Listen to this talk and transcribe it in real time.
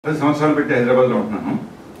10 సంవత్సరాలు పెట్టి హైదరాబాద్లో ఉంటున్నాను.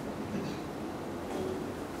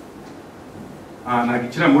 నాకు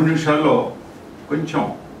ఇచ్చిన 3 నిమిషాల్లో కొంచెం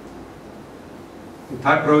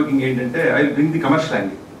థాట్ ప్రొవోకింగ్ ఏంటంటే I will bring the commercial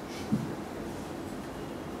angle.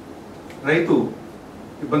 రైతు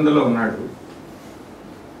ఇబ్బందుల్లో ఉన్నాడు.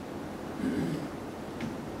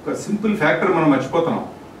 ఒక సింపుల్ ఫ్యాక్టర్ మనం మర్చిపోతున్నాం.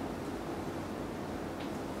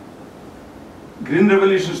 గ్రీన్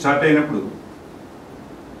రెవల్యూషన్ స్టార్ట్ అయినప్పుడు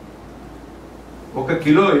 1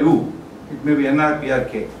 కిలో ఎరువు, it may be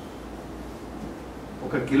NRPRK,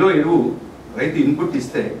 1 kilo ఎరువు రైతు ఇన్పుట్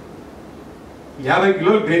ఇస్తే 50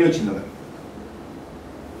 కిలోల గ్రెయిన్ వచ్చింది. అది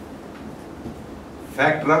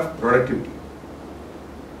ఫ్యాక్టర్ ఆఫ్ ప్రొడక్టివిటీ.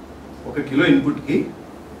 1 కిలో ఇన్పుట్కి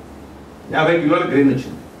 50 కిలోల గ్రెయిన్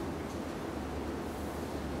వచ్చింది.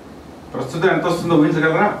 ప్రస్తుతం ఎంత వస్తుందో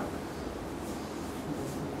ఊహించగలరా?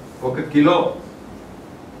 1 కిలో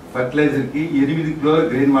ఫర్టిలైజర్కి 8 కిలోల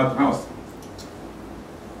గ్రెయిన్ మాత్రమే వస్తుంది.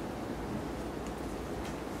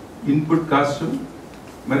 ఇన్పుట్ కాస్ట్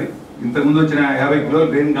మరి ఇంతకుముందు వచ్చిన 50 కిలోల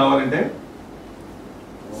గ్రెయిన్ కావాలంటే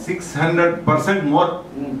 600% మోర్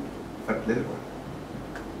ఫర్టిలైజర్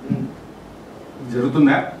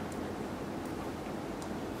జరుగుతుందా?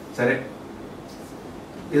 సరే,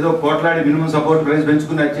 ఏదో పోట్లాడి మినిమం సపోర్ట్ ప్రైస్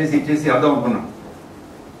పెంచుకుని ఇచ్చేసి అర్థం అనుకున్నాం.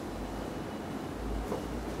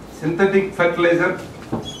 సింథటిక్ ఫర్టిలైజర్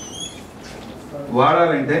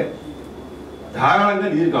వాడాలంటే ధారాళంగా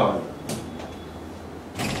నీరు కావాలి.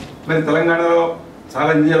 మరి తెలంగాణలో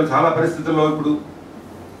చాలా పరిస్థితుల్లో ఇప్పుడు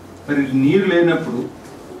మరి నీరు లేనప్పుడు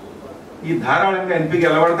ఈ ధారాళంగా ఎంపీకి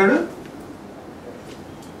ఎలా పడతాడు?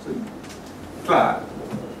 ఇట్లా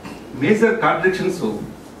major contradictions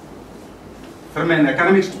from N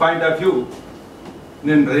economics point of view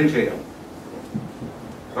నేను ప్రజెంట్ చేయను.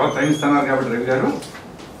 తర్వాత టైం ఇస్తున్నారు కాబట్టి రవి గారు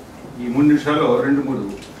ఈ 3 నిమిషాల్లో 2-3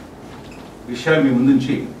 విషయాలు మీ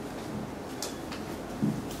ముందుంచి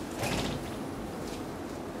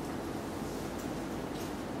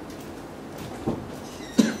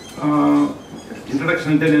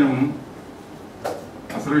ఇంట్రడక్షన్ అంటే నేను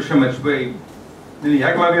అసలు విషయం మర్చిపోయి, నేను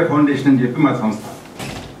ఏకలవ్య ఫౌండేషన్ అని చెప్పి మా సంస్థ,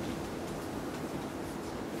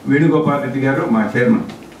 వేణుగోపాల్ రెడ్డి గారు మా చైర్మన్,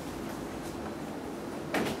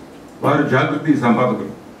 వారు జాగృతి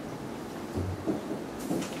సంపాదకులు.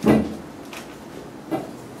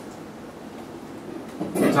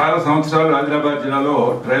 చాలా సంవత్సరాలు ఆదిలాబాద్ జిల్లాలో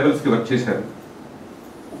ట్రైబల్స్కి వర్క్ చేశారు.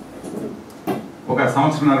 1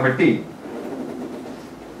 సంవత్సరంన్నర బట్టి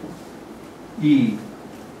ఈ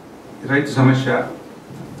రైతు సమస్య,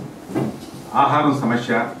 ఆహారం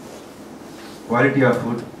సమస్య, క్వాలిటీ ఆఫ్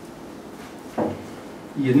ఫుడ్,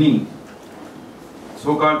 ఇవన్నీ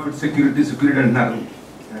సోకాల్ ఫుడ్ సెక్యూరిటీ అంటున్నారు.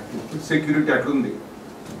 ఫుడ్ సెక్యూరిటీ అట్లుంది.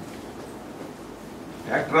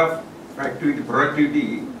 ఫ్యాక్టర్ ఆఫ్ యాక్టివిటీ ప్రొడక్టివిటీ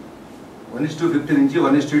 1:50 నుంచి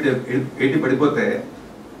 1:80 పడిపోతే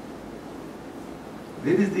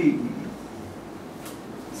where is the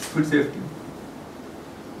food safety?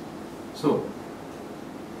 So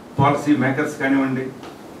policy makers కానివ్వండి,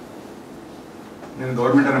 నేను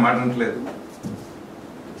గవర్నమెంట్ అని మాట్లాడట్లేదు,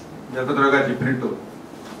 జగద్రావు గారు చెప్పినట్టు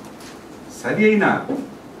సరి అయిన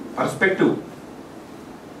పర్స్పెక్టివ్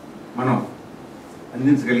మనం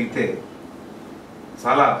అందించగలిగితే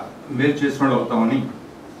చాలా మేలు చేసిన వాళ్ళు అవుతామని,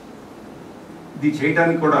 ఇది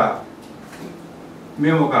చేయడానికి కూడా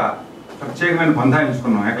మేము ఒక ప్రత్యేకమైన బంధా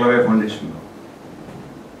ఎంచుకున్నాం ఏకలవ్య ఫౌండేషన్లో.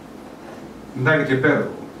 ఇందాక చెప్పారు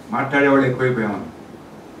మాట్లాడేవాళ్ళు ఎక్కువైపోయామని,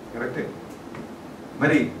 కరెక్టే.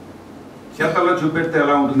 మరి చేతల్లో చూపెడితే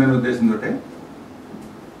ఎలా ఉంటుందనే ఉద్దేశంతో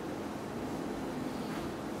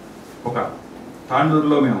ఒక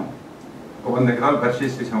తాండూరులో మేము 100 ఎకరాలు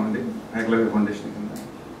పర్చేస్ చేసామండి ఏకలవ్య ఫౌండేషన్ కింద.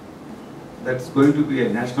 That's going to be A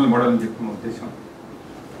national model అని చెప్పిన ఉద్దేశం.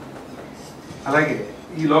 అలాగే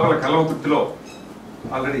ఈ లోపల కల్వకుర్తిలో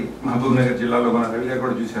ఆల్రెడీ మహబూబ్ నగర్ జిల్లాలో మన రవి గారు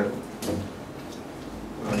కూడా చూశారు,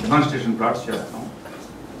 డెమాన్స్ట్రేషన్ ప్లాట్స్ చేస్తాం.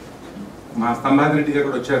 మా స్తంభాదిరెడ్డి గారు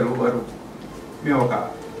కూడా వచ్చారు. వారు మేము ఒక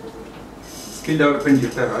స్కిల్ డెవలప్మెంట్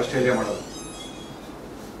చెప్పారు, Australia model.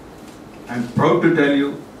 I'm proud to tell you,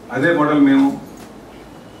 అదే మోడల్ మేము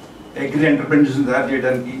అగ్రి ఎంటర్ప్రెన్యూర్స్ తయారు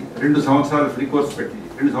చేయడానికి 2 సంవత్సరాలు ఫ్రీ కోర్స్ పెట్టి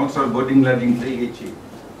 2 సంవత్సరాలు బోర్డింగ్ లెర్నింగ్ ఫ్రీగా ఇచ్చి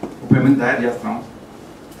 30 మంది తయారు చేస్తున్నాం.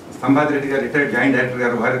 స్తంభాదిరెడ్డి గారు రిటైర్డ్ జాయింట్ డైరెక్టర్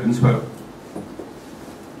గారు, వారి ప్రిన్సిపల్.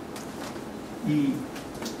 ఈ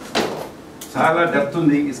చాలా డెప్త్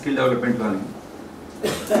ఉంది ఈ స్కిల్ డెవలప్మెంట్లో అని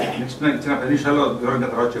నెక్స్ట్ నాకు ఇచ్చిన 10 నిమిషాల్లో వివరంగా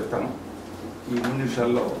తర్వాత చెప్తాను. ఈ 3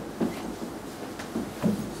 నిమిషాల్లో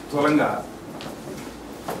స్థూలంగా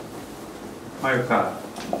మా యొక్క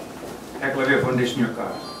ఏకలవ్య ఫౌండేషన్ యొక్క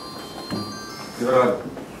వివరాలు.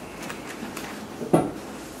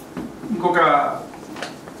 ఇంకొక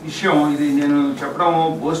విషయం, ఇది నేను చెప్పడం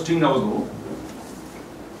బోస్టింగ్ అవ్వదు.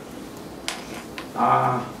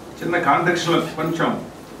 చిన్న కొంచెం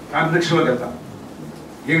కాంట్రడిక్షన్లోకి వెళ్తాం.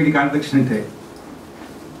 ఏమిటి కాంట్రడిక్షన్ అంటే,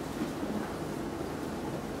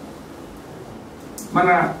 మన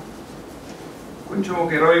కొంచెం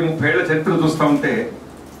ఒక 20-30 ఏళ్ల చరిత్ర చూస్తూ ఉంటే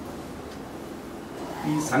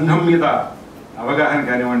ఈ సంఘం మీద అవగాహన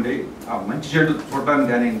కానివ్వండి, ఆ మంచి చెడు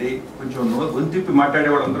చూడటానికి కానివ్వండి, కొంచెం గొంతిప్పి మాట్లాడే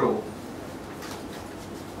వాళ్ళందరూ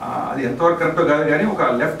అది ఎంతవరకు కరెక్టో కాదు కానీ ఒక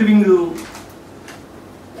లెఫ్ట్ వింగ్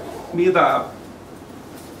మీద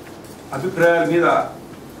అభిప్రాయాల మీద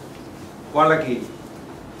వాళ్ళకి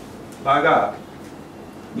బాగా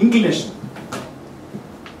ఇంక్లినేషన్.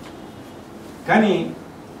 కానీ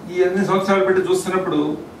ఈ అన్ని సంవత్సరాలు పెట్టి చూస్తున్నప్పుడు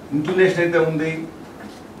ఇంక్లినేషన్ అయితే ఉంది,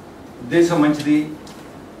 ఉద్దేశం మంచిది,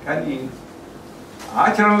 కానీ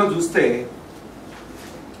ఆచరణలో చూస్తే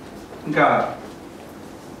ఇంకా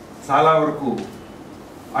చాలా వరకు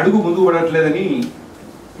అడుగు ముందుకు పడట్లేదని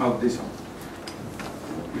నా ఉద్దేశం.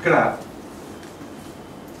 ఇక్కడ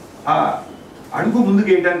ఆ అడుగు ముందుకు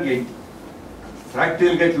వేయడానికి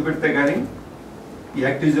ప్రాక్టికల్గా చూపెడితే కానీ ఈ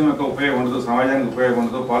యాక్టివిజం యొక్క ఉపయోగం ఉండదు, సమాజానికి ఉపయోగం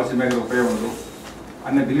ఉండదు, పాలసీ మేకర్ ఉపయోగం ఉండదు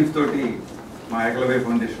అన్న బిలీఫ్ తోటి మా ఏకలవ్య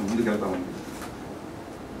ఫౌండేషన్ ముందుకు వెళ్తా ఉంది.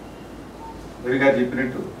 రవి గారు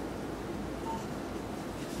చెప్పినట్టు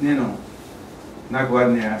నాకు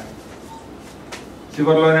వారిని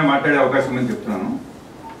చివరిలోనే మాట్లాడే అవకాశం ఉందని చెప్తున్నాను.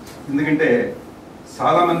 ఎందుకంటే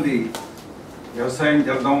చాలామంది వ్యవసాయం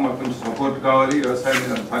చేద్దాం, మాకు కొంచెం సపోర్ట్ కావాలి, వ్యవసాయం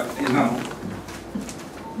చేద్దాం,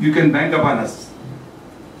 you can bank up on us.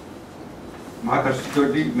 మా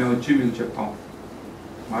ఖర్చుతోటి మేము వచ్చి మీకు చెప్తాం,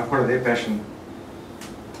 మాకు కూడా అదే passion,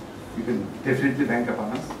 you can definitely bank up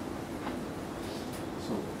on us.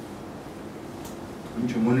 So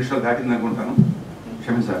కొంచెం 3 నిమిషాలు దాటింది అనుకుంటాను,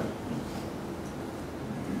 క్షమించాలి.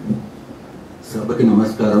 సభకి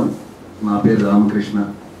నమస్కారం. నా పేరు రామకృష్ణ.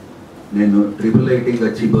 నేను IIIT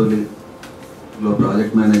గచ్చిబౌలిలో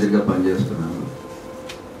ప్రాజెక్ట్ మేనేజర్గా పనిచేస్తున్నాను.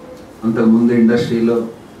 అంతకుముందు ఇండస్ట్రీలో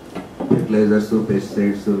fertilisers,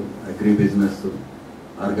 pesticides, agri business,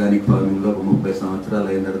 organic ఫార్మింగ్లో ఒక 30 సంవత్సరాలు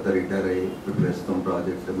అయిన తర్వాత రిటైర్ అయ్యి ప్రస్తుతం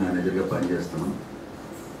ప్రాజెక్ట్ మేనేజర్గా పనిచేస్తున్నాం.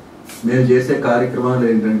 మేము చేసే కార్యక్రమాలు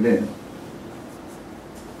ఏంటంటే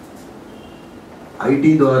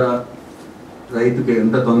ఐటీ ద్వారా రైతుకి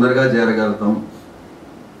ఎంత తొందరగా చేరగలుగుతాం,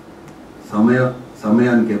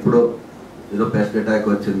 సమయానికి ఎప్పుడో ఏదో పెస్ట్ అటాక్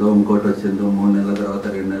వచ్చిందో, ఇంకోటి వచ్చిందో, 3 నెలల తర్వాత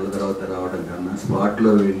 2 నెలల తర్వాత రావడం కన్నా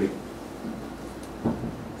స్పాట్లో వెళ్ళి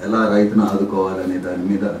ఎలా రైతును ఆదుకోవాలనే దాని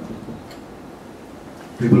మీద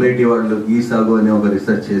IIIT వాళ్ళు ఈ సాగు అనే ఒక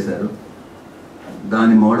రీసెర్చ్ చేశారు.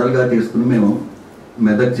 దాని మోడల్గా తీసుకుని మేము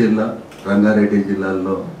మెదక్ జిల్లా, రంగారెడ్డి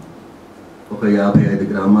జిల్లాల్లో ఒక 55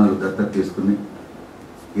 గ్రామాలు దత్తత తీసుకుని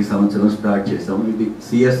ఈ సంవత్సరం స్టార్ట్ చేసాము. ఇది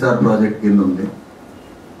CSR ప్రాజెక్ట్ కింద ఉంది,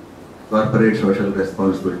 కార్పొరేట్ సోషల్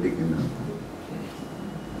రెస్పాన్సిబిలిటీ కింద.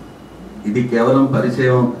 ఇది కేవలం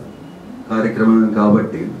పరిచయం కార్యక్రమం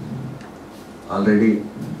కాబట్టి ఆల్రెడీ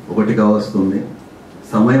 1గా వస్తుంది.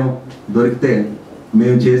 సమయం దొరికితే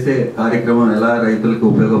మేము చేసే కార్యక్రమం ఎలా రైతులకు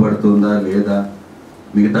ఉపయోగపడుతుందా లేదా,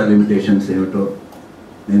 మిగతా లిమిటేషన్స్ ఏమిటో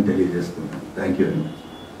నేను తెలియజేస్తున్నాను. Thank you very much.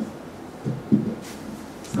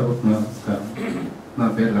 నమస్కారం. నా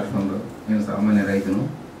పేరు లక్ష్మణరావు. నేను సామాన్య రైతును.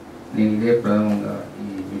 నేను ఇదే ప్రధానంగా ఈ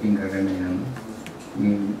మీటింగ్ అటెండ్ అయినాను.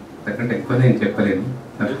 నేను అంతకంటే ఎక్కువ నేను చెప్పలేను.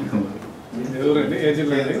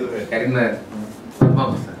 కరీంనగర్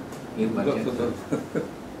బాబు సార్.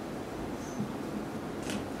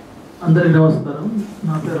 అందరికీ నమస్కారం.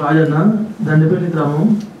 నా పేరు రాజన్న, దండపల్లి గ్రామం,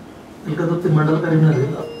 ఇల్కతుర్తి మండల, కరీంనగర్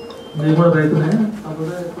జిల్లా. నేను కూడా రైతునే.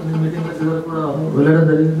 కాకపోతే కొన్ని మీటింగ్ల చివరికి కూడా వెళ్ళడం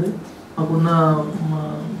జరిగింది. మాకున్న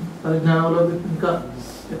పరిజ్ఞానంలో ఇంకా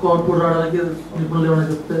ఎక్కువ అవుట్పుట్ రావడానికి నిపుణులు ఏమైనా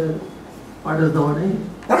చెప్తే పాటిస్తామని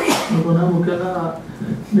అనుకున్నా. ముఖ్యంగా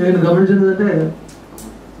నేను గమనించింది అంటే,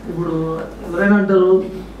 ఇప్పుడు ఎవరైనా అంటారు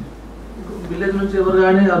విలేజ్ నుంచి ఎవరు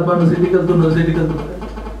కానీ అర్బన్ సిటీకి వెళ్తున్నారు.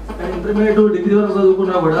 కానీ ఇంటర్మీడియట్, డిగ్రీ వరకు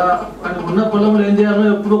చదువుకున్నా కూడా ఆయన ఉన్న పొలంలో ఏం చేయాలో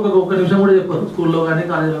ఎప్పుడు ఒక్క నిమిషం కూడా చెప్పారు, స్కూల్లో కానీ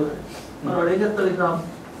కాలేజీలో కానీ. మరి వాడు ఏం చెప్తారు, ఇంకా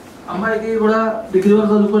అమ్మాయికి కూడా డిగ్రీ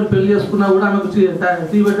వరకు చదువుకొని పెళ్లి చేసుకున్నా కూడా ఆమెకు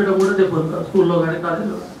టీ పెట్టడం కూడా చెప్పారు స్కూల్లో కానీ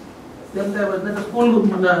కాలేజీలో కానీ. ఎందుకంటే స్కూల్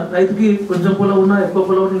మన రైతుకి కొంచెం పొలం ఉన్నా, ఎక్కువ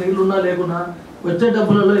పొలం ఉన్నా, నీళ్ళు ఉన్నా లేకున్నా వచ్చే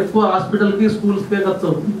డబ్బులలో ఎక్కువ హాస్పిటల్కి, స్కూల్స్కే ఖర్చు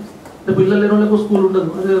అవుతుంది. పిల్లలు లేని వాళ్ళకు స్కూల్ ఉండదు,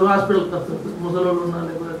 అదే హాస్పిటల్ ఖర్చు అవుతుంది. ముసలోళ్ళు ఉన్నా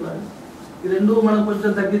లేకపోతే ఎట్లా. ఈ రెండు మనం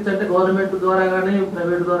కొంచెం తగ్గించంటే గవర్నమెంట్ ద్వారా కానీ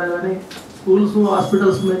ప్రైవేట్ ద్వారా కానీ స్కూల్స్,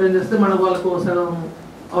 హాస్పిటల్స్ మెయింటైన్ చేస్తే మనకు వాళ్ళకు సగం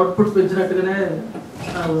అవుట్పుట్ పెంచినట్టుగానే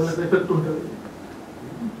వాళ్ళకి ఎఫెక్ట్ ఉంటుంది.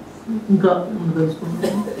 ఇంకా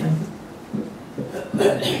తెలుసుకుంటాం.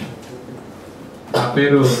 నా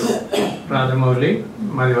పేరు రాజమౌళి,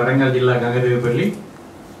 మాది వరంగల్ జిల్లా గంగదేవిపల్లి.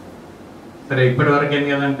 సరే, ఇప్పటి వరకు ఏం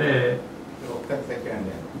కదంటే, ఒక్క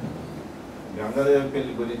సెకండ్,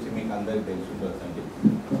 గంగదేవిపల్లి గురించి మీకు అందరికి తెలిసి ఉండొచ్చండి.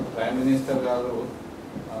 ప్రైమ్ మినిస్టర్ గారు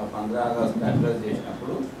 15 ఆగస్టు అడ్రస్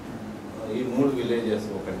చేసినప్పుడు ఈ 3 విలేజెస్,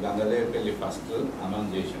 ఒకటి గంగదేవిపల్లి ఫస్ట్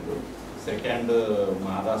అనౌన్స్ చేసిండు, సెకండ్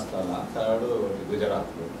మహారాష్ట్రలో, థర్డ్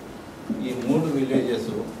గుజరాత్లో. ఈ 3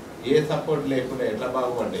 విలేజెస్ ఏ సపోర్ట్ లేకుండా ఎట్లా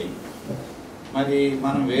బాగుపడ్డాయి? మరి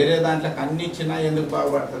మనం వేరే దాంట్లోకి అన్ని ఇచ్చినా ఎందుకు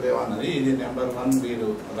బాగుపడుతుందేమో అన్నది ఇది నెంబర్ 1. మీరు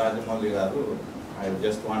రాజమౌళి గారు, I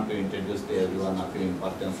just want to introduce to everyone of the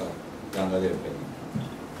importance of గంగాదేవిపల్లి.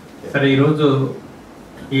 సరే, ఈరోజు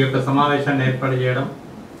ఈ యొక్క సమావేశాన్ని ఏర్పాటు చేయడం,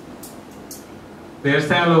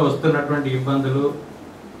 వ్యవసాయంలో వస్తున్నటువంటి ఇబ్బందులు,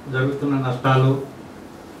 జరుగుతున్న నష్టాలు,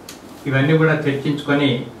 ఇవన్నీ కూడా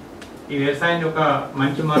చర్చించుకొని ఈ వ్యవసాయాన్ని ఒక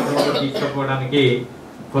మంచి మార్గంలో తీసుకుపోవడానికి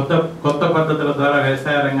కొత్త పద్ధతుల ద్వారా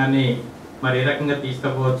వ్యవసాయ రంగాన్ని మరి ఏ రకంగా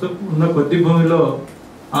తీసుకుపోవచ్చు, ఉన్న కొద్ది భూమిలో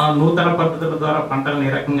నూతన పద్ధతుల ద్వారా పంటలను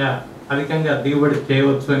ఏ రకంగా అధికంగా దిగుబడి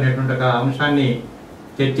చేయవచ్చు అనేటువంటి ఒక అంశాన్ని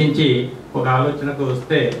చర్చించి ఒక ఆలోచనకు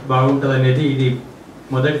వస్తే బాగుంటుంది అనేది ఇది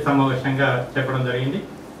మొదటి సమావేశంగా చెప్పడం జరిగింది.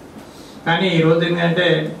 కానీ ఈరోజు ఏంటంటే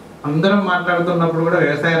అందరం మాట్లాడుతున్నప్పుడు కూడా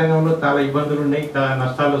వ్యవసాయ రంగంలో చాలా ఇబ్బందులు ఉన్నాయి, చాలా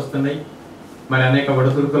నష్టాలు వస్తున్నాయి, మరి అనేక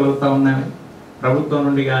ఒడిదుడుకులు అవుతూ ఉన్నాయి. ప్రభుత్వం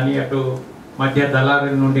నుండి కానీ, అటు మధ్య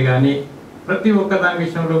దళారుల నుండి కానీ, ప్రతి ఒక్క దాని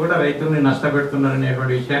విషయంలో కూడా రైతుల్ని నష్టపెడుతున్నారు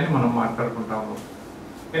అనేటువంటి విషయాన్ని మనం మాట్లాడుకుంటా ఉన్నాం.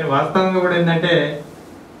 కానీ వాస్తవంగా కూడా ఏంటంటే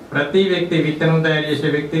ప్రతి వ్యక్తి, విత్తనం తయారు చేసే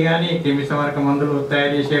వ్యక్తి కానీ, క్రిమి సంహారక మందులు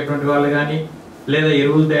తయారు చేసేటువంటి వాళ్ళు కానీ, లేదా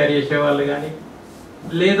ఎరువులు తయారు చేసే వాళ్ళు కానీ,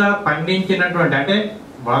 లేదా పండించినటువంటి, అంటే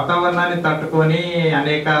వాతావరణాన్ని తట్టుకొని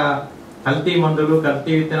అనేక కల్తీ మందులు,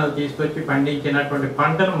 కల్తీ విత్తనాలు తీసుకొచ్చి పండించినటువంటి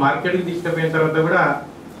పంటను మార్కెట్కి తీసుకుపోయిన తర్వాత కూడా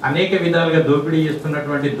అనేక విధాలుగా దోపిడీ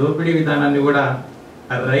చేస్తున్నటువంటి దోపిడీ విధానాన్ని కూడా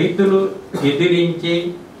రైతులు ఎదిరించి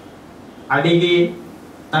అడిగి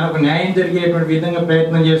తనకు న్యాయం జరిగేటువంటి విధంగా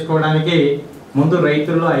ప్రయత్నం చేసుకోవడానికి ముందు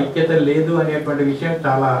రైతుల్లో ఐక్యత లేదు అనేటువంటి విషయం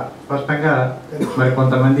చాలా స్పష్టంగా మరి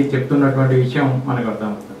కొంతమంది చెప్తున్నటువంటి విషయం మనకు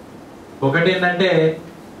అర్థమవుతుంది. ఒకటి ఏంటంటే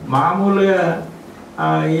మామూలుగా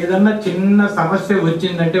ఏదన్నా చిన్న సమస్య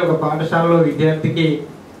వచ్చిందంటే, ఒక పాఠశాలలో విద్యార్థికి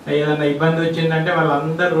ఏదైనా ఇబ్బంది వచ్చిందంటే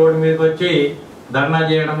వాళ్ళందరూ రోడ్డు మీదకి వచ్చి ధర్నా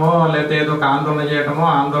చేయడమో లేకపోతే ఏదో ఒక ఆందోళన చేయడమో,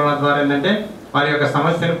 ఆందోళన ద్వారా ఏంటంటే వారి యొక్క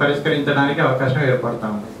సమస్యను పరిష్కరించడానికి అవకాశం ఏర్పడతా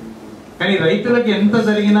ఉంది. కానీ రైతులకు ఎంత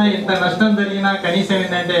జరిగినా, ఎంత నష్టం జరిగినా కనీసం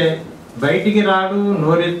ఏంటంటే బయటికి రాడు,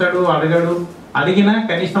 నోరెత్తడు, అడగడు, అడిగినా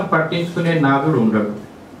కనీసం పట్టించుకునే నాదుడు ఉండడు.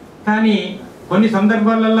 కానీ కొన్ని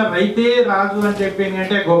సందర్భాలలో రైతే రాజు అని చెప్పి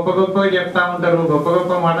ఏంటంటే గొప్ప గొప్పగా చెప్తా ఉంటారు, గొప్ప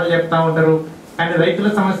గొప్ప మాటలు చెప్తా ఉంటారు. కానీ రైతుల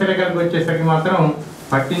సమస్యల కలిగి వచ్చేసరికి మాత్రం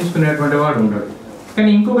పట్టించుకునేటువంటి వాడు ఉండడు. కానీ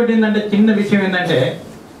ఇంకొకటి ఏంటంటే చిన్న విషయం ఏంటంటే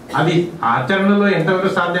అది ఆచరణలో ఎంతవరకు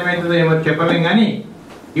సాధ్యమవుతుందో ఏమో చెప్పలేం. కానీ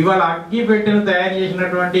ఇవాళ అగ్గి పెట్టెను తయారు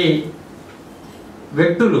చేసినటువంటి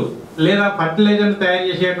వ్యక్తులు, లేదా ఫర్టిలైజర్లు తయారు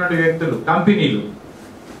చేసేటువంటి వ్యక్తులు, కంపెనీలు,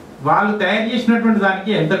 వాళ్ళు తయారు చేసినటువంటి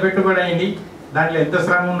దానికి ఎంత పెట్టుబడి అయింది, దాంట్లో ఎంత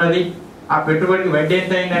శ్రమ ఉన్నది, ఆ పెట్టుబడికి వడ్డీ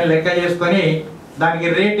ఎంత అయింది అని లెక్క చేసుకొని దానికి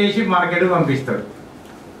రేట్ వేసి మార్కెట్కి పంపిస్తాడు.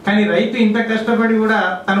 కానీ రైతు ఇంత కష్టపడి కూడా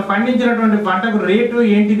తను పండించినటువంటి పంటకు రేటు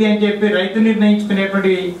ఏంటిది అని చెప్పి రైతు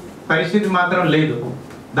నిర్ణయించుకునేటువంటి పరిస్థితి మాత్రం లేదు.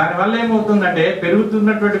 దానివల్ల ఏమవుతుందంటే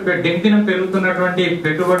దినదినం పెరుగుతున్నటువంటి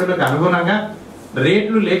పెట్టుబడులకు అనుగుణంగా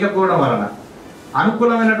రేట్లు లేకపోవడం వలన,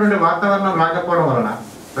 అనుకూలమైనటువంటి వాతావరణం రాకపోవడం వలన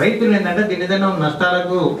రైతులు ఏంటంటే దినదినం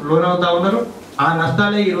నష్టాలకు లోనవుతా ఉన్నారు. ఆ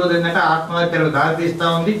నష్టాలే ఈ రోజు ఏంటంటే ఆత్మహత్యలకు దారితీస్తూ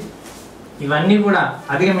ఉంది. ఇవన్నీ కూడా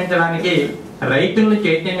అధిగమించడానికి రైతుల్ని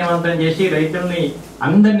చైతన్యవంతం చేసి, రైతుల్ని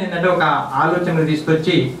అందరినీ ఏంటంటే ఒక ఆలోచన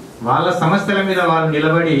తీసుకొచ్చి వాళ్ళ సమస్యల మీద వాళ్ళు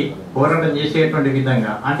నిలబడి పోరాటం చేసేటువంటి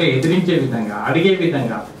విధంగా, అంటే ఎదిరించే విధంగా, అడిగే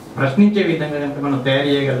విధంగా, ప్రశ్నించే విధంగా కనుక మనం తయారు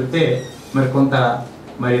చేయగలిగితే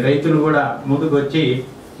మరి రైతులు కూడా ముందుకు వచ్చి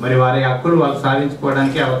మరి వారి హక్కులు వాళ్ళు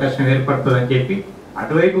సాధించుకోవడానికి అవకాశం ఏర్పడుతుందని చెప్పి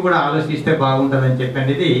అటువైపు కూడా ఆలోచిస్తే బాగుంటుందని చెప్పి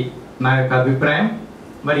అనేది నా యొక్క అభిప్రాయం.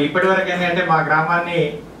 మరి ఇప్పటి వరకు ఏంటంటే మా గ్రామాన్ని,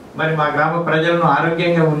 మరి మా గ్రామ ప్రజలను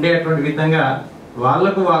ఆరోగ్యంగా ఉండేటువంటి విధంగా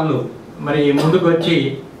వాళ్ళకు వాళ్ళు మరి ముందుకు వచ్చి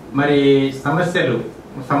మరి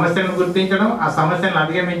సమస్యలను గుర్తించడం, ఆ సమస్యలను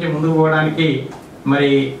అధిగమించి ముందుకు పోవడానికి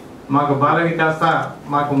మరి మాకు బాల వికాస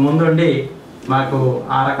మాకు ముందుండి మాకు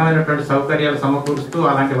ఆ రకమైనటువంటి సౌకర్యాలు సమకూరుస్తూ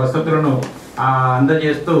అలాంటి వసతులను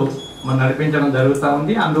అందజేస్తూ మనం నడిపించడం జరుగుతూ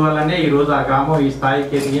ఉంది. అందువల్లనే ఈరోజు ఆ గ్రామం ఈ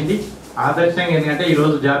స్థాయికి ఎదిగింది. ఆదర్శంగా ఎందుకంటే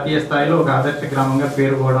ఈరోజు జాతీయ స్థాయిలో ఒక ఆదర్శ గ్రామంగా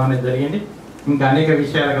పేరు పోవడం అనేది జరిగింది. ఇంకా అనేక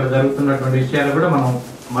విషయాలు అక్కడ జరుగుతున్నటువంటి విషయాలు కూడా మనం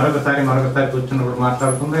మరొకసారి కూర్చున్నప్పుడు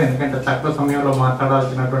మాట్లాడుకుందాం. ఎందుకంటే తక్కువ సమయంలో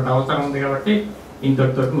మాట్లాడాల్సినటువంటి అవసరం ఉంది కాబట్టి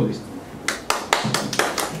ఇంతటితో ముగిస్తుంది.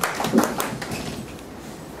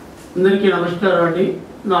 అందరికీ నమస్కారం అండి.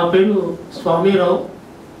 నా పేరు స్వామిరావు.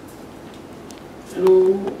 నేను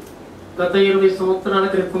గత 20 సంవత్సరాల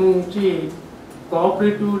క్రితం నుంచి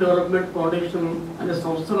కోఆపరేటివ్ డెవలప్మెంట్ ఫౌండేషన్ అనే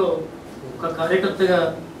సంస్థలో ఒక కార్యకర్తగా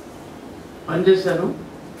పనిచేశాను.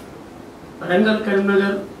 వరంగల్,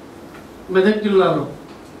 కరీంనగర్, మెదక్ జిల్లాలో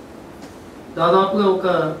దాదాపుగా ఒక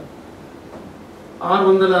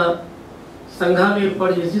 600 సంఘాలు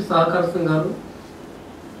ఏర్పాటు చేసి సహకార సంఘాలు,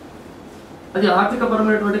 అది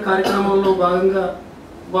ఆర్థికపరమైనటువంటి కార్యక్రమంలో భాగంగా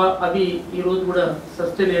అవి ఈరోజు కూడా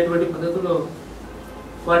సస్టైన్ అయ్యేటువంటి పద్ధతిలో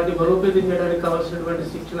వాటిని బలోపేతం చేయడానికి కావాల్సినటువంటి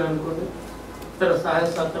శిక్షణ అనుకోండి, ఇతర సహాయ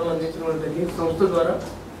సహకారాలు అందించినటువంటి ఈ సంస్థ ద్వారా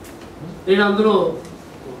నేను అందులో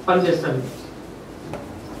పనిచేస్తాను.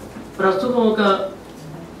 ప్రస్తుతం ఒక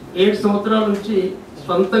 7 సంవత్సరాల నుంచి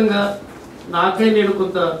సొంతంగా నాకే నేను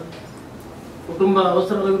కొంత కుటుంబ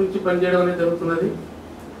అవసరాల గురించి పనిచేయడం అనేది జరుగుతున్నది.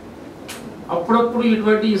 అప్పుడప్పుడు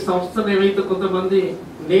ఇటువంటి ఈ సంస్థలు ఏవైతే కొంతమంది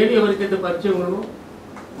నేను ఎవరికైతే పరిచయం ఉన్నానో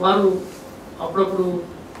వారు అప్పుడప్పుడు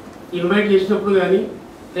ఇన్వైట్ చేసినప్పుడు కానీ,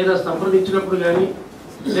 లేదా సంప్రదించినప్పుడు కానీ,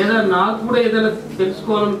 లేదా నాకు కూడా ఏదైనా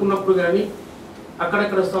తెలుసుకోవాలనుకున్నప్పుడు కానీ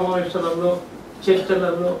అక్కడక్కడ సమావేశాలలో,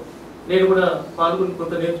 చర్చలలో నేను కూడా పాల్గొని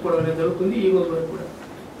కొంత నేర్చుకోవడం అనేది జరుగుతుంది ఈ రోజు వరకు కూడా.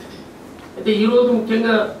 అయితే ఈరోజు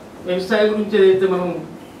ముఖ్యంగా వ్యవసాయం గురించి ఏదైతే మనం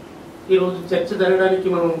ఈరోజు చర్చ జరగడానికి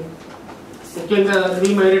మనం ముఖ్యంగా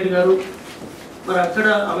రవి మైరెడ్డి గారు మరి అక్కడ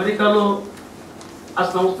అమెరికాలో ఆ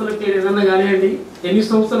సంస్థలకి ఏదైనా కానివ్వండి, ఎన్ని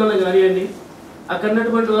సంస్థలైనా కానివ్వండి, అక్కడ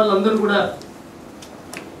ఉన్నటువంటి వాళ్ళందరూ కూడా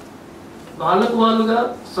వాళ్ళకు వాళ్ళుగా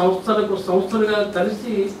సంస్థలుగా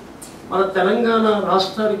కలిసి మన తెలంగాణ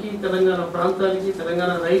రాష్ట్రానికి, తెలంగాణ ప్రాంతానికి,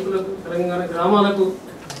 తెలంగాణ రైతులకు, తెలంగాణ గ్రామాలకు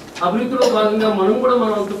అభివృద్ధిలో భాగంగా మనం కూడా మన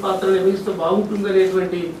వంతు పాత్ర నిర్వహిస్తే బాగుంటుంది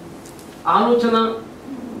అనేటువంటి ఆలోచన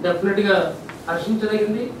డెఫినెట్గా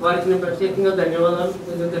హర్షించదగింది. వారికి నేను ప్రత్యేకంగా ధన్యవాదాలు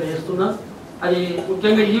తెలియజేస్తున్నా. అది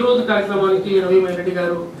ముఖ్యంగా ఈ రోజు కార్యక్రమానికి రవి మైరెడ్డి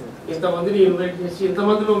గారు ఇంతమందిని ఇన్వైట్ చేసి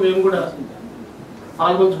ఇంతమందిలో మేము కూడా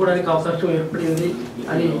పాల్గొంచుకోవడానికి అవకాశం ఏర్పడింది,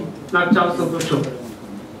 అది నాకు చాలా సంతోషం.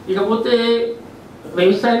 ఇకపోతే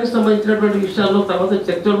వ్యవసాయానికి సంబంధించినటువంటి విషయాల్లో తర్వాత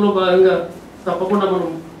చర్చల్లో భాగంగా తప్పకుండా మనం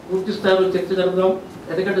పూర్తి స్థాయిలో చర్చ జరుపుదాం.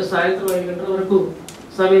 ఎందుకంటే సాయంత్రం 5 గంటల వరకు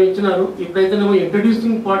సమయం ఇచ్చినారు. ఇప్పుడైతేనేమో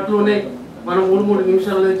ఇంట్రడ్యూసింగ్ పార్ట్లోనే మనం 3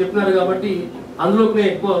 నిమిషాలు అనేది చెప్పినారు కాబట్టి అందులోకి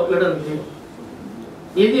ఎక్కువ వెళ్ళడం లేదు.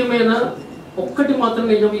 ఏది ఏమైనా ఒక్కటి మాత్రం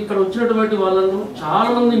నిజం, ఇక్కడ వచ్చినటువంటి వాళ్ళలో చాలా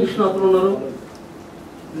మంది నిష్ణాతులు ఉన్నారు.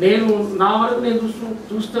 నేను నా వరకు నేను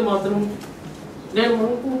చూస్తే మాత్రం నేను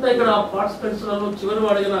అనుకుంటా ఇక్కడ పార్టిసిపెంట్స్లలో చివరి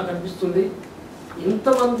వాడిగా నాకు అనిపిస్తుంది.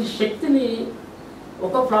 ఇంతమంది శక్తిని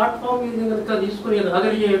ఒక ప్లాట్ఫామ్ మీద కనుక తీసుకుని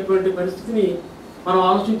రాగలిగేటువంటి పరిస్థితిని మనం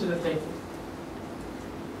ఆలోచించినట్లయితే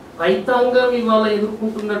రైతాంగం ఇవాళ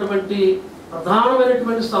ఎదుర్కొంటున్నటువంటి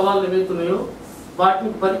ప్రధానమైనటువంటి సవాళ్ళు ఏవైతున్నాయో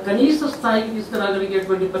వాటిని కనీస స్థాయికి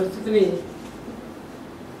తీసుకురాగలిగేటువంటి పరిస్థితిని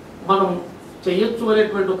మనం చేయొచ్చు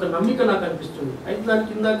అనేటువంటి ఒక నమ్మిక నాకు అనిపిస్తుంది. అయితే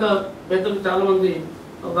దానికి ఇందాక పెద్దలు చాలామంది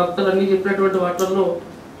భక్తులన్నీ చెప్పినటువంటి వాటిల్లో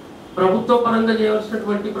ప్రభుత్వ పరంగా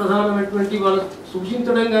చేయవలసినటువంటి ప్రధానమైనటువంటి వాళ్ళు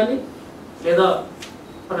సూచించడం కానీ, లేదా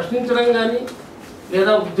ప్రశ్నించడం కానీ,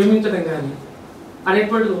 లేదా ఉద్యమించడం కానీ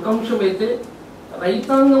అనేటువంటి ఒక అంశం అయితే,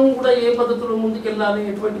 రైతాంగం కూడా ఏ పద్ధతిలో ముందుకెళ్ళాలి,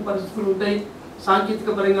 ఎటువంటి పరిస్థితులు ఉంటాయి, సాంకేతిక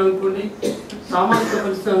పరంగా అనుకోండి, సామాజిక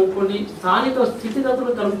పరిస్థితి అనుకోండి, స్థానిక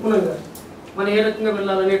స్థితిగతులకు అనుగుణంగా మనం ఏ రకంగా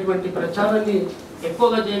వెళ్ళాలనేటువంటి ప్రచారాన్ని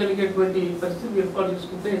ఎక్కువగా చేయగలిగేటువంటి పరిస్థితి ఏర్పాటు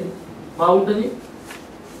చేసుకుంటే బాగుంటుంది.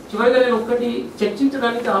 చివరిగా నేను ఒక్కటి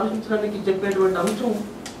చర్చించడానికి, ఆలోచించడానికి చెప్పేటువంటి అంశం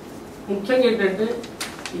ముఖ్యంగా ఏంటంటే,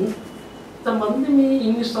 ఇంతమందిని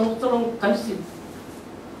ఇన్ని సంవత్సరం కలిసి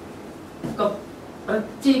ఒక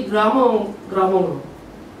ప్రతి గ్రామంలో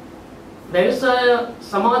వ్యవసాయ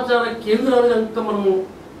సమాచార కేంద్రాలు కనుక మనము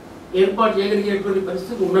ఏర్పాటు చేయగలిగేటువంటి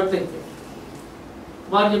పరిస్థితి ఉన్నట్లయితే,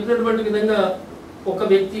 వారు చెప్పినటువంటి విధంగా ఒక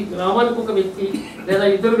వ్యక్తి, గ్రామానికి ఒక వ్యక్తి లేదా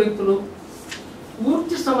 2 వ్యక్తులు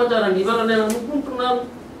పూర్తి సమాచారాన్ని, ఇవాళ నేను అనుకుంటున్నాను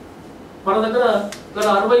మన దగ్గర గల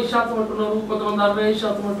 60% అంటున్నారు, కొంతమంది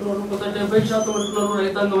 45% అంటున్నారు, కొంత 70% అంటున్నారు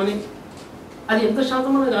రైతాంగం అని. అది ఎంత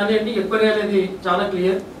శాతం అని కానివ్వండి, ఎక్కువనే అనేది చాలా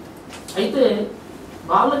క్లియర్. అయితే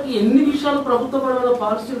వాళ్ళకి ఎన్ని విషయాలు ప్రభుత్వపరమైన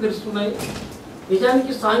పాలసీలు తెలుస్తున్నాయి,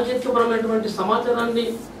 నిజానికి సాంకేతికపరమైనటువంటి సమాచారాన్ని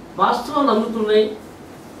వాస్తవాలు అందుతున్నాయి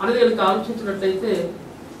అనేది వీళ్ళకి ఆలోచించినట్లయితే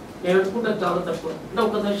నేను అనుకుంటా చాలా తక్కువ. అంటే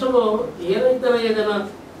ఒక దశలో ఏ రైతైనా ఏదైనా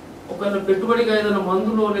ఒకవేళ పెట్టుబడిగా ఏదైనా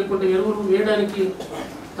మందులు లేకుంటే ఎరువులు వేయడానికి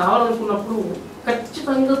కావాలనుకున్నప్పుడు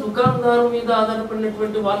ఖచ్చితంగా దుకాణదారు మీద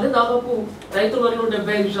ఆధారపడినటువంటి వాళ్ళే దాదాపు రైతులలో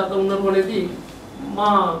 75% ఉన్నారు అనేది మా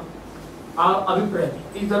అభిప్రాయం.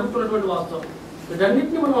 ఇది జరుగుతున్నటువంటి వాస్తవం.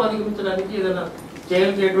 వీటన్నిటిని మనం అధిగమించడానికి ఏదైనా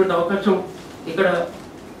చేయగలిగేటువంటి అవకాశం ఇక్కడ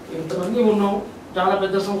ఇంతమంది ఉన్నాం. చాలా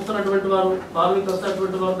పెద్ద సంస్థలు అటువంటి వారు, బాల్మిక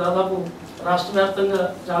అటువంటి వారు దాదాపు రాష్ట్ర వ్యాప్తంగా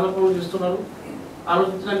చాలా పనులు చేస్తున్నారు.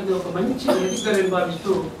 ఆలోచించడానికి ఒక మంచి వేదికగా నేను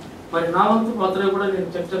భావిస్తూ మరి నా వంతు పాత్ర కూడా నేను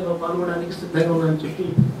చర్చల్లో పాల్గొనడానికి సిద్ధంగా ఉన్నానని చెప్పి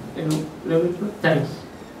నేను థ్యాంక్స్.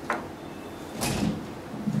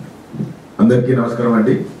 అందరికీ నమస్కారం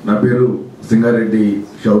అండి. నా పేరు సింగారెడ్డి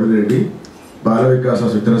శౌర్యరెడ్డి. బాల వికాస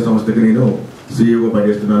శిక్షణ సంస్థకి నేను సిఇఓగా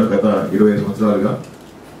పనిచేస్తున్నాను గత 25 సంవత్సరాలుగా.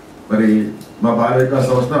 మరి మా బాల వికాస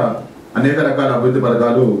సంస్థ అనేక రకాల అభివృద్ధి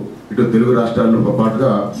పథకాలు ఇటు తెలుగు రాష్ట్రాల్లో పాటుగా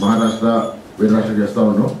మహారాష్ట్ర వేరే రాష్ట్రం చేస్తూ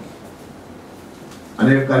ఉన్నాం.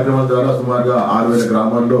 అనేక కార్యక్రమాల ద్వారా సుమారుగా 6,000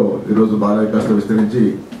 గ్రామాల్లో ఈరోజు బాల వికాసం విస్తరించి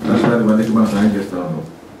లక్షలాది మందికి మనం సాయం చేస్తూ ఉన్నాం.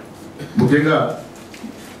 ముఖ్యంగా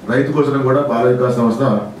రైతు కోసం కూడా బాల వికాస్ సంస్థ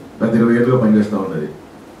గత 20 ఏళ్ళుగా పనిచేస్తూ ఉన్నది.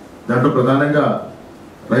 దాంట్లో ప్రధానంగా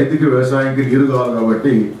రైతుకి వ్యవసాయానికి నీరు కావాలి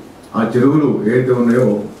కాబట్టి ఆ చెరువులు ఏదైతే ఉన్నాయో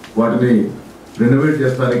వాటిని రెనోవేట్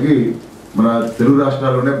చేస్తానికి మన తెలుగు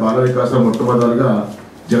రాష్ట్రాల్లోనే బాల వికాసం మొట్టమొదటిగా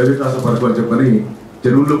జల వికాస పథకం అని చెప్పని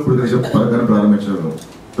చెరువుల్లో పుడికరిసే పథకాన్ని ప్రారంభించాము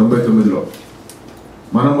 99లో.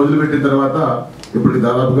 మనం మొదలుపెట్టిన తర్వాత ఇప్పటికి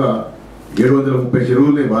దాదాపుగా 730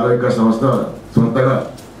 చెరువుల్ని బాల వికాస్ సంస్థ సొంతగా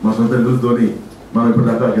మా సొంత నిధులతోని మనం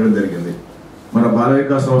ఇప్పటిదాకా చేయడం జరిగింది. మన బాల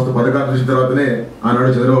వికాస్ సంస్థ పథకాలు చూసిన తర్వాతనే ఆనాడు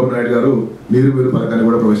చంద్రబాబు నాయుడు గారు నీరు పథకాన్ని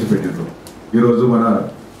కూడా ప్రవేశపెట్టారు. ఈరోజు మన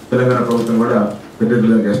తెలంగాణ ప్రభుత్వం కూడా పెద్ద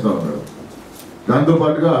ఎత్తున చేస్తూ ఉన్నారు.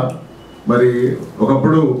 దాంతోపాటుగా మరి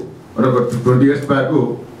ఒకప్పుడు ఒక 20 years బ్యాక్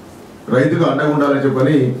రైతుకు అండగా ఉండాలని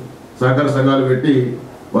చెప్పని సహకార సంఘాలు పెట్టి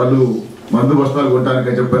వాళ్ళు మందు బస్తాలు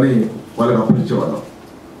కొనడానికని చెప్పని వాళ్ళకి అప్పులు ఇచ్చేవాళ్ళం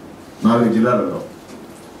 4 జిల్లాలలో.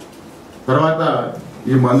 తర్వాత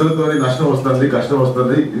ఈ మందులతో నష్టం వస్తుంది, కష్టం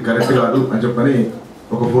వస్తుంది, ఇది కరెక్ట్ కాదు అని చెప్పని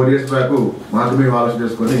ఒక 4 years బ్యాక్ మాకు మేము ఆలోచన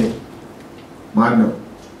చేసుకొని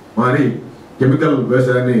మారి కెమికల్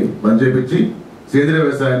వ్యవసాయాన్ని బంద్ చేయించి సేంద్రియ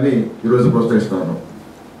వ్యవసాయాన్ని ఈరోజు ప్రోత్సహిస్తా ఉన్నాం.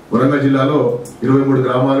 వరంగల్ జిల్లాలో 23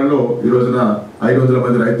 గ్రామాలలో ఈ రోజున 500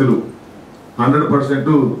 మంది రైతులు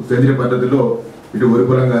 100% సేంద్రియ పద్ధతిలో ఇటు వరి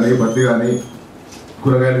పొలం కానీ, పత్తి కానీ,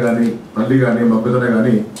 కూరగాయలు కానీ, పల్లి కానీ, మొక్కజొన్న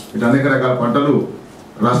కానీ ఇటు అనేక రకాల పంటలు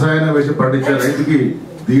రసాయనం వేసి పండించే రైతుకి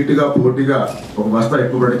ధీటుగా పోటీగా ఒక బస్తా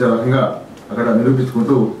ఎక్కువ పండించే రకంగా అక్కడ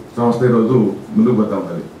నిరూపించుకుంటూ సంస్థ ఈరోజు ముందుకు పోతా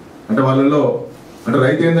ఉన్నది. అంటే వాళ్ళలో అంటే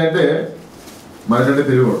రైతు ఏంటంటే మనకంటే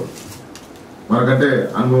తెలియవాడు, మనకంటే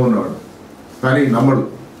అనుభవం ఉన్నవాడు, కానీ నమ్మడు,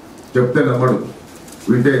 చెప్తే నమ్మడు,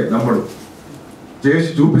 వింటే నమ్మడు, చేసి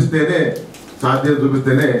చూపిస్తేనే సాధ్యత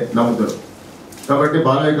చూపిస్తేనే నమ్ముతారు. కాబట్టి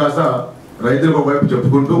బాల వికాస రైతులకు ఒకవైపు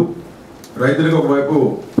చెప్పుకుంటూ రైతులకు ఒకవైపు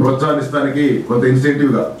ప్రోత్సాహిస్తానికి కొంత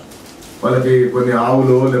ఇన్సెంటివ్గా వాళ్ళకి కొన్ని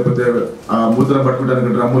ఆవులో లేకపోతే మూత్రం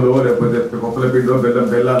పట్టుకుంటానికి డ్రమ్ములో లేకపోతే కొక్కల పిండిలో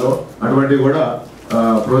బెల్లాలో అటువంటివి కూడా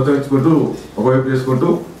ప్రోత్సహించుకుంటూ ఒకవైపు చేసుకుంటూ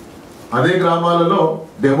అదే గ్రామాలలో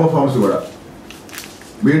డెమో ఫార్మ్స్ కూడా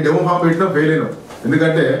మేము డెమో ఫార్మ్ పెట్టినా ఫెయిల్ అయినాం.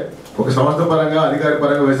 ఎందుకంటే ఒక సంస్థ పరంగా అధికారి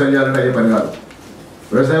పరంగా వ్యవసాయం చేయాలంటే అయ్యే పని కాదు.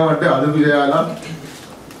 వ్యవసాయం అంటే అదుపు చేయాలా,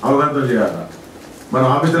 అవగాహనతో చేయాలా, మనం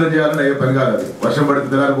ఆఫీసులో చేయాలని అయ్యే పని కాదు. అది వర్షం పడితే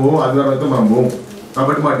తెల్లారి పోము, ఆదివారం అయితే మనం పోము.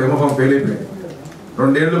 కాబట్టి మా డెమో ఫామ్ ఫెయిల్ అయిపోయింది.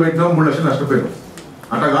 2 ఏళ్ళు పెట్టినాం, 3 లక్షలు నష్టపోయినాం.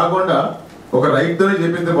 అట్లా కాకుండా ఒక రైతుతోనే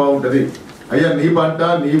చెప్పిందే బాగుంటుంది. అయ్యా నీ పంట,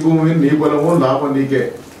 నీ భూమి, నీ పొలము, లాభం నీకే,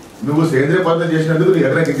 నువ్వు సేంద్రియ పద్ధతి చేసినందుకు నీకు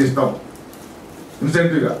ఎకరాకి ఇస్తాం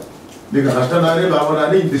ఇన్సెంటివ్గా, నీకు నష్టం రాని లాభం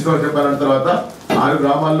రాని ఇంత ఇస్తామని చెప్పాలన్న తర్వాత 6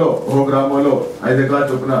 గ్రామాల్లో ఒక గ్రామంలో 5 ఎకరాల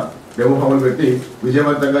చొప్పున డెమో ఫామ్లు పెట్టి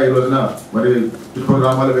విజయవంతంగా ఈ రోజున మరి చుట్టుపక్కల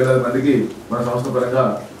గ్రామాల వేలాది మందికి మన సంస్థ పరంగా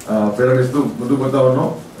ప్రేరణిస్తూ ముందుకు పోతా ఉన్నాం.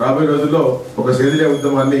 రాబోయే రోజుల్లో ఒక సేంద్రియ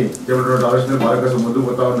ఉద్యమాన్ని చేపట్టినటువంటి ఆలోచన భారతదేశం ముందుకు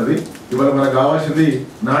పోతా ఉన్నది. ఇవాళ మనకు కావాల్సింది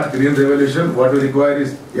not green revolution, what we require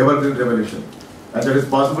is ever green revolution, and that is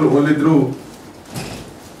possible only through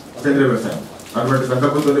సేంద్రియ వ్యవసాయం. అటువంటి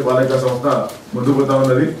సంకల్పంతో బాల వికాస్ సంస్థ ముందుకు పోతా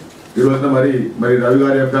ఉన్నది. ఈ రోజున మరి రవి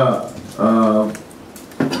గారి యొక్క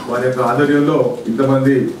వారి యొక్క ఆధ్వర్యంలో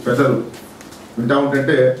ఇంతమంది పెద్దలు వింటా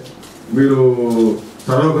ఉంటుంటే మీరు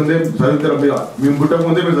చదవకుందే చదువుతారు, మేము పుట్టక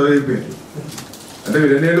ముందే మీరు చదివిపోయింది. అంటే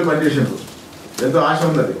మీరు 2 ఏళ్ళు పనిచేసారు, ఎంతో ఆశ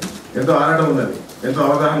ఉన్నది, ఎంతో ఆరాటం ఉన్నది, ఎంతో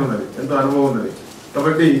అవగాహన ఉన్నది, ఎంతో అనుభవం ఉన్నది.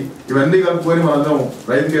 కాబట్టి ఇవన్నీ కలుపుకొని మనందరం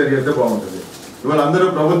రైతుకి ఏది చేస్తే బాగుంటుంది. ఇవాళ అందరూ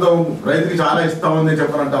ప్రభుత్వం రైతుకి చాలా ఇస్తామని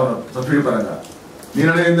చెప్పనంటా ఉన్నారు సబ్సిడీ పరంగా.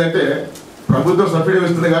 నేననేది ఏంటంటే ప్రభుత్వం సబ్సిడీ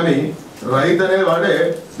ఇస్తుంది కానీ రైతు అనే వాడే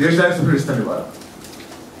దేశానికి సబ్సిడీ ఇస్తాడు ఇవాళ.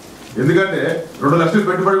 ఎందుకంటే 2 లక్షలు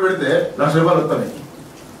పెట్టుబడి పెడితే ₹1,00,000 వస్తాయి.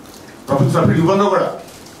 ప్రభుత్వ సబ్సిడీ ఇవ్వంగా కూడా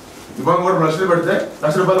 2 లక్షలు పెడితే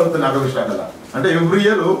 ₹1,00,000 వస్తాయి ఆగస్టు శాఖల. అంటే ఎవ్రీ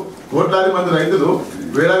ఇయర్ కోట్లాది మంది రైతులు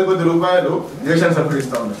వేలాది కొద్ది రూపాయలు దేశానికి సబ్సిడీ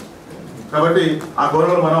ఇస్తా ఉన్నారు. కాబట్టి ఆ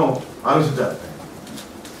కోణంలో మనం ఆలోచించాలి.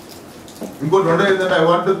 ఇంకోటి రెండో ఏంటంటే I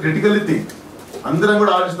want to critically think, అందరం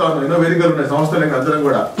కూడా ఆలోచిస్తా ఉన్నాం, ఎన్నో వేదికలు ఉన్నాయి సంస్థలు, అందరం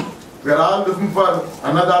కూడా వీఆర్ ఆల్ లుకింగ్ ఫర్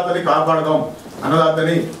అన్నదాతని కాపాడదాం,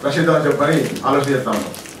 అన్నదాతని రక్షిద్దాం అని చెప్పని ఆలోచన చేస్తా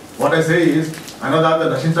ఉన్నాం. వాట్ ఐ సే ఈజ్ అన్నదాతని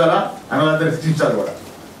రక్షించాలా, అన్నదాతని శిక్షించాలి కూడా.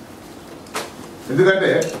 ఎందుకంటే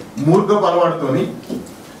మూర్ఖపు అలవాటుతోని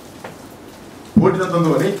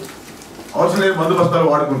పోటీతత్వంతో అవసరం లేని మందు బస్తాలు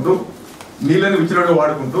వాడుకుంటూ నీళ్ళని విచ్చినట్టు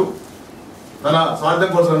వాడుకుంటూ తన స్వార్థం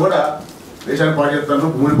కోసం కూడా దేశాన్ని పాటు చేస్తాను,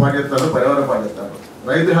 భూమిని పాటు చేస్తాను, పర్యావరణం పాటు చేస్తాను.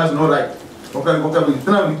 రైతు హ్యాస్ నో రైట్. ఒక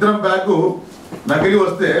విత్తనం బ్యాగ్ నకిలీ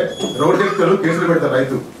వస్తే రోడ్డు ఎక్కుతారు, కేసులు పెడతారు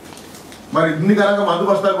రైతు. మరి ఇన్ని కాలంగా మందు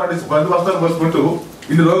బస్తాలు పోసుకుంటూ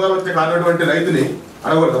ఇన్ని రోగాలు వచ్చే కానటువంటి రైతుని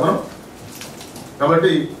అడగకూడదు మనం.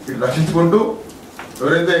 కాబట్టి ఇది రక్షించుకుంటూ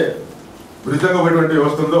ఎవరైతే విరుద్ధంగా ఉన్నటువంటి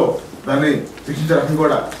వ్యవస్థ ఉందో దాన్ని శిక్షించే రకం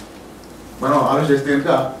కూడా మనం ఆలోచిస్తే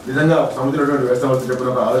కనుక నిజంగా సముద్రమైనటువంటి వ్యవస్థ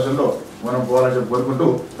చెప్పిన ఒక ఆలోచనలో మనం పోవాలని చెప్పి కోరుకుంటూ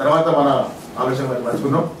తర్వాత మన ఆలోచన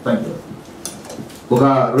మర్చుకుందాం. Thank you. ఒక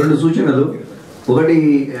 2 సూచనలు. ఒకటి,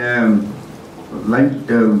 లంచ్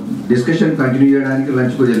డిస్కషన్ కంటిన్యూ చేయడానికి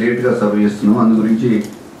లంచ్ కొంచెం లేట్గా సర్వ్ చేస్తున్నాం, అందు గురించి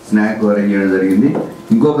స్నాక్ అరేంజ్ చేయడం జరిగింది.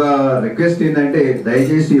 ఇంకొక రిక్వెస్ట్ ఏంటంటే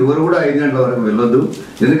దయచేసి ఎవరు కూడా 5 గంటల వరకు వెళ్ళొద్దు.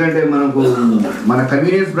 ఎందుకంటే మనకు మన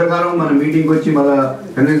కన్వీనియన్స్ ప్రకారం మన మీటింగ్కి వచ్చి మళ్ళీ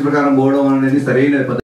కన్వీనియన్స్ ప్రకారం పోవడం అనేది సరైన పద్ధతి.